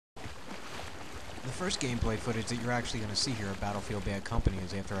The first gameplay footage that you're actually going to see here of Battlefield Bad Company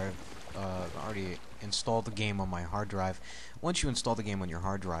is after I've already installed the game on my hard drive. Once you install the game on your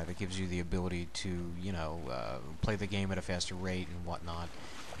hard drive, it gives you the ability to, play the game at a faster rate and whatnot.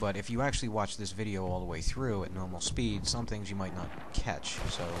 But if you actually watch this video all the way through at normal speed, some things you might not catch.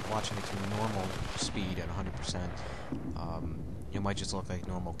 So watching it through normal speed at 100%, it might just look like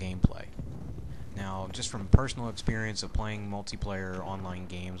normal gameplay. Now, just from personal experience of playing multiplayer online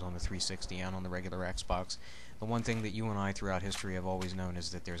games on the 360 and on the regular Xbox, the one thing that you and I throughout history have always known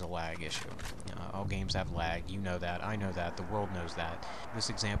is that there's a lag issue. All games have lag. You know that. I know that. The world knows that. This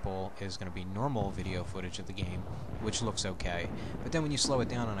example is going to be normal video footage of the game, which looks okay. But then when you slow it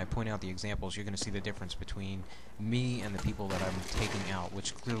down and I point out the examples, you're going to see the difference between me and the people that I'm taking out,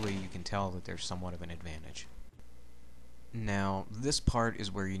 which clearly you can tell that there's somewhat of an advantage. Now, this part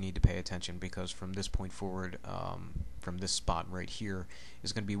is where you need to pay attention because from this point forward, from this spot right here,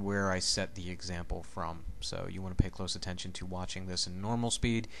 is going to be where I set the example from. So you want to pay close attention to watching this in normal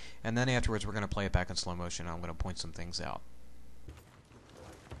speed, and then afterwards we're going to play it back in slow motion and I'm going to point some things out.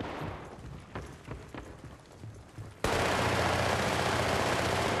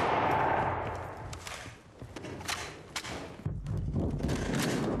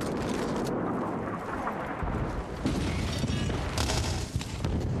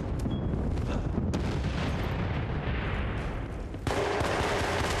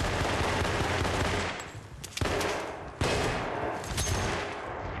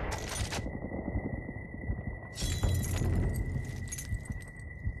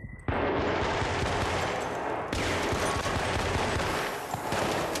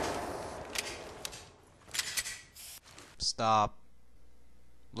 Stop.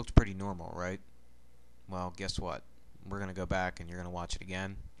 Looks pretty normal, right? Well, guess what? We're going to go back and you're going to watch it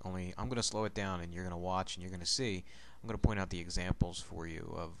again. Only I'm going to slow it down and you're going to watch and you're going to see. I'm going to point out the examples for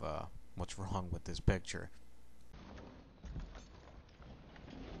you of what's wrong with this picture.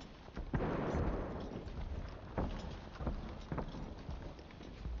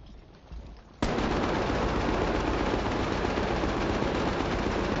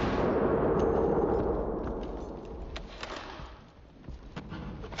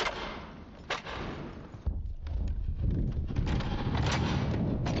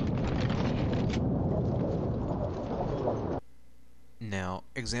 Now,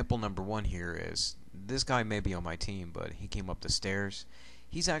 example number one here is, this guy may be on my team, but he came up the stairs.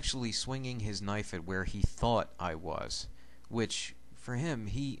 He's actually swinging his knife at where he thought I was, which, for him,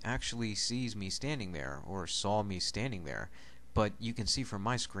 he actually sees me standing there, or saw me standing there, but you can see from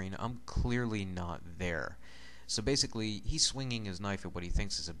my screen, I'm clearly not there. So basically, he's swinging his knife at what he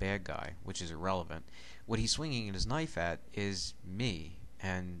thinks is a bad guy, which is irrelevant. What he's swinging his knife at is me,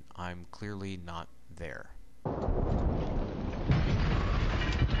 and I'm clearly not there.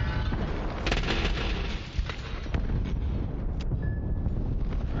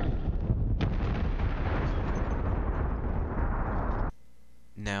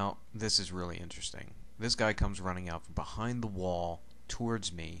 Now, this is really interesting. This guy comes running out from behind the wall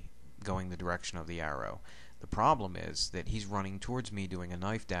towards me, going the direction of the arrow. The problem is that he's running towards me doing a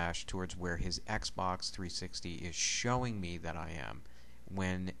knife dash towards where his Xbox 360 is showing me that I am,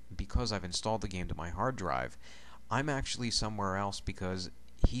 when, because I've installed the game to my hard drive, I'm actually somewhere else because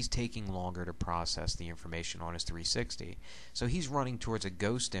he's taking longer to process the information on his 360. So he's running towards a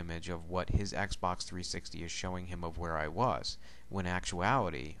ghost image of what his Xbox 360 is showing him of where I was, when in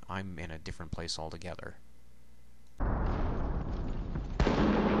actuality, I'm in a different place altogether.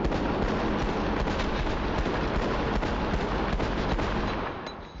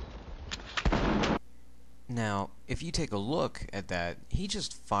 Now, if you take a look at that, he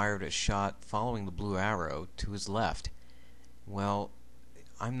just fired a shot following the blue arrow to his left. Well,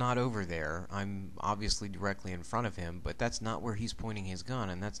 I'm not over there. I'm obviously directly in front of him, but that's not where he's pointing his gun,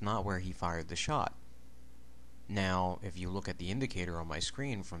 and that's not where he fired the shot. Now, if you look at the indicator on my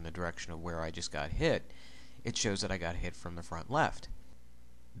screen from the direction of where I just got hit, it shows that I got hit from the front left.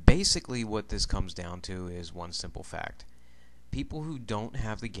 Basically, what this comes down to is one simple fact. People who don't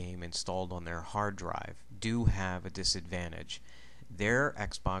have the game installed on their hard drive do have a disadvantage. Their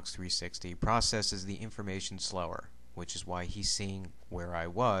Xbox 360 processes the information slower, which is why he's seeing where I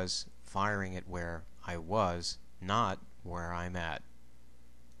was, firing it where I was, not where I'm at.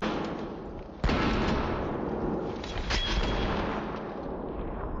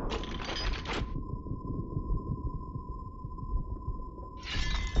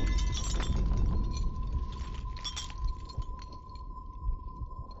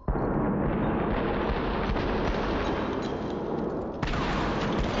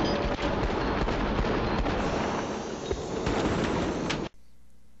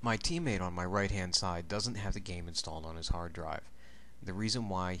 My teammate on my right-hand side doesn't have the game installed on his hard drive. The reason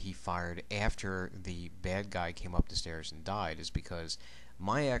why he fired after the bad guy came up the stairs and died is because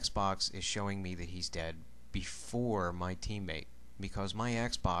my Xbox is showing me that he's dead before my teammate, because my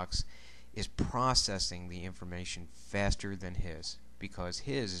Xbox is processing the information faster than his, because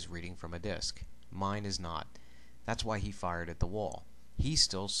his is reading from a disk. Mine is not. That's why he fired at the wall. He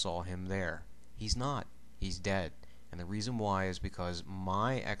still saw him there. He's not. He's dead. And the reason why is because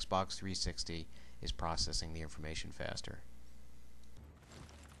my Xbox 360 is processing the information faster.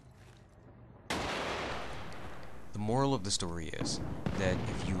 The moral of the story is that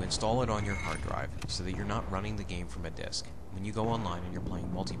if you install it on your hard drive so that you're not running the game from a disk, when you go online and you're playing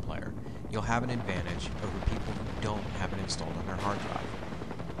multiplayer, you'll have an advantage over people who don't have it installed on their hard drive.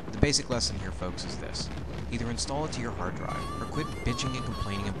 The basic lesson here, folks, is this. Either install it to your hard drive, or quit bitching and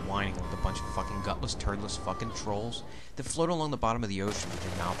complaining and whining like a bunch of fucking gutless, turdless fucking trolls that float along the bottom of the ocean with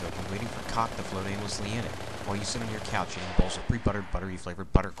your mouth open, waiting for cock to float aimlessly in it, while you sit on your couch eating bowls of pre-buttered, buttery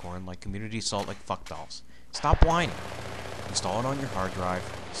flavored buttercorn like community salt like fuck dolls. Stop whining. Install it on your hard drive,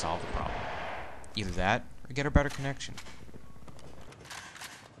 solve the problem. Either that, or get a better connection.